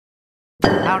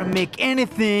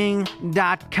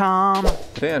howtomakeanything.com.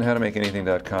 Today on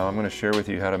howtomakeanything.com, I'm going to share with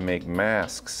you how to make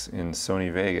masks in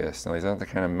Sony Vegas. Now, these aren't the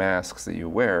kind of masks that you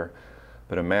wear,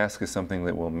 but a mask is something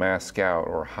that will mask out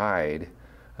or hide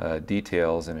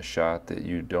details in a shot that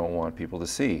you don't want people to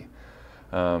see.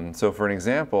 So for an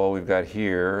example, we've got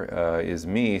here is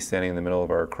me standing in the middle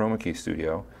of our chroma key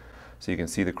studio. So you can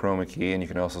see the chroma key, and you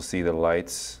can also see the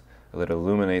lights that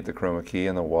illuminate the chroma key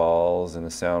and the walls and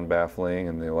the sound baffling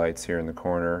and the lights here in the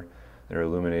corner that are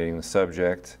illuminating the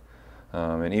subject.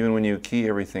 And even when you key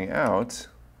everything out,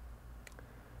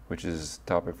 which is a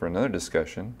topic for another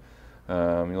discussion,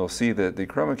 you'll see that the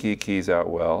chroma key keys out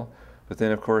well, but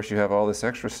then of course you have all this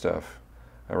extra stuff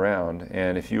around.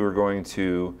 And if you were going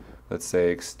to, let's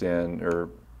say, extend or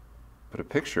put a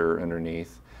picture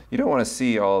underneath, you don't want to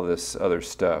see all of this other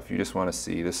stuff. You just want to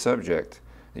see the subject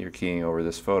that you're keying over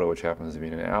this photo, which happens to be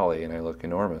in an alley, and I look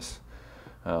enormous.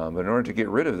 But in order to get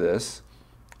rid of this,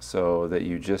 so that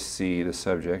you just see the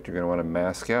subject, you're going to want to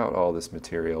mask out all this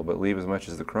material, but leave as much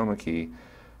as the chroma key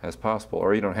as possible.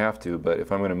 Or you don't have to, but if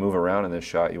I'm going to move around in this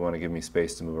shot, you want to give me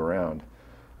space to move around.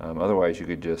 Otherwise, you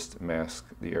could just mask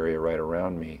the area right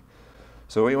around me.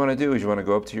 So what you want to do is you want to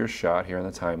go up to your shot here on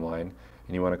the timeline,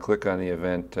 and you want to click on the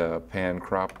event pan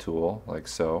crop tool, like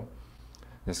so.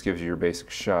 This gives you your basic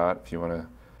shot. If you want to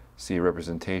see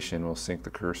representation, we'll sync the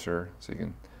cursor so you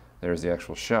can, there's the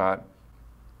actual shot.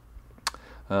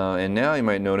 And now you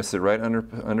might notice that right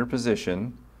under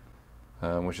position,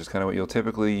 which is kind of what you'll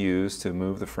typically use to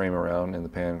move the frame around in the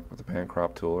pan with the pan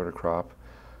crop tool or to crop,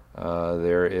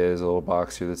 there is a little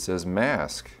box here that says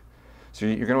mask. So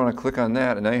you're going to want to click on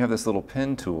that, and now you have this little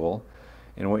pen tool,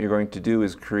 and what you're going to do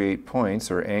is create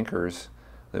points or anchors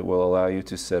that will allow you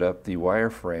to set up the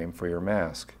wireframe for your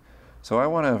mask. So I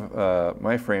want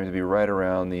my frame to be right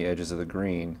around the edges of the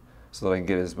green so that I can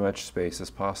get as much space as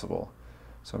possible.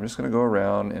 So I'm just going to go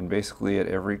around, and basically at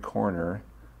every corner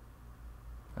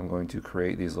I'm going to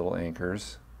create these little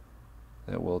anchors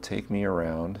that will take me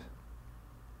around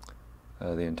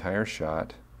the entire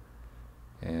shot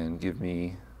and give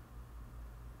me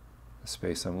the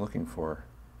space I'm looking for.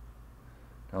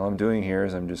 Now all I'm doing here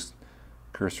is I'm just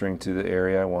cursoring to the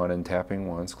area I want and tapping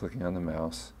once, clicking on the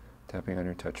mouse, tapping on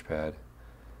your touchpad.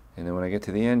 And then when I get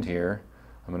to the end here,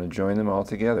 I'm going to join them all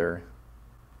together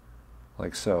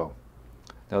like so.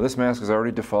 Now this mask is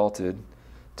already defaulted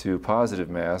to positive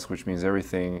mask, which means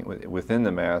everything within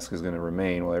the mask is going to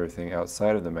remain while everything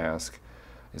outside of the mask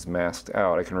is masked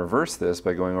out. I can reverse this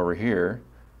by going over here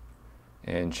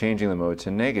and changing the mode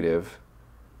to negative.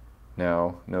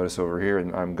 Now notice over here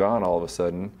I'm gone all of a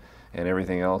sudden and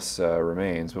everything else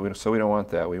remains, but so we don't want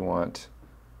that. We want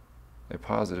a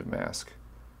positive mask.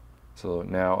 So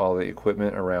now all the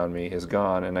equipment around me is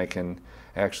gone, and I can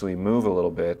actually move a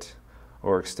little bit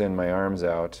or extend my arms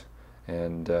out,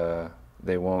 and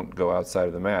they won't go outside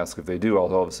of the mask. If they do,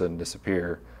 I'll all of a sudden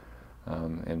disappear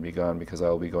and be gone because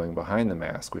I'll be going behind the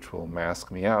mask, which will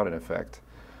mask me out in effect.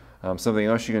 Something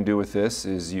else you can do with this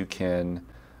is you can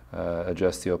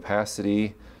adjust the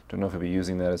opacity. Don't know if I'll be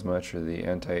using that as much, or the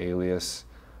anti-alias,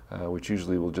 which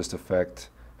usually will just affect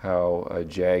how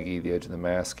jaggy the edge of the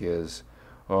mask is.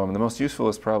 The most useful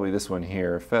is probably this one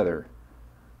here, feather.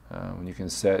 When you can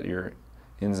set your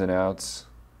ins and outs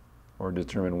or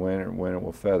determine when it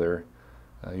will feather.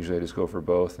 Usually I just go for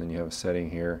both, and you have a setting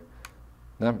here.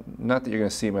 Not that you're going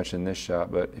to see much in this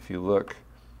shot, but if you look,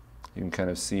 you can kind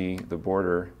of see the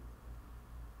border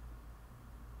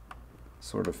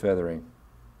sort of feathering.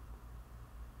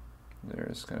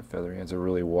 There's kind of feathering. It's a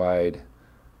really wide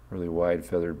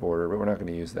feathered border, but we're not going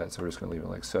to use that, so we're just going to leave it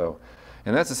like so.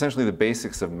 And that's essentially the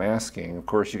basics of masking. Of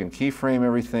course, you can keyframe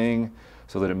everything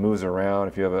so that it moves around.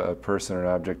 If you have a person or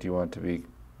an object you want to be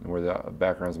where the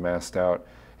background's masked out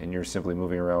and you're simply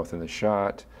moving around within the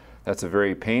shot, that's a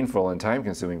very painful and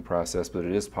time-consuming process, but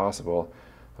it is possible.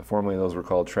 Formerly those were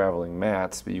called traveling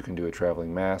mats, but you can do a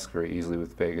traveling mask very easily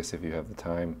with Vegas if you have the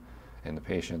time and the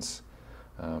patience.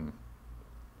 But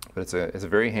it's a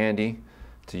very handy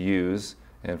to use,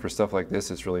 and for stuff like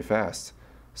this it's really fast.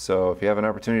 So if you have an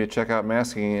opportunity to check out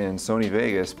masking in Sony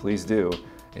Vegas, please do.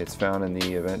 It's found in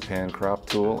the Event Pan Crop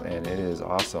tool, and it is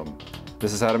awesome.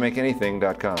 This is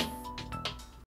howtomakeanything.com.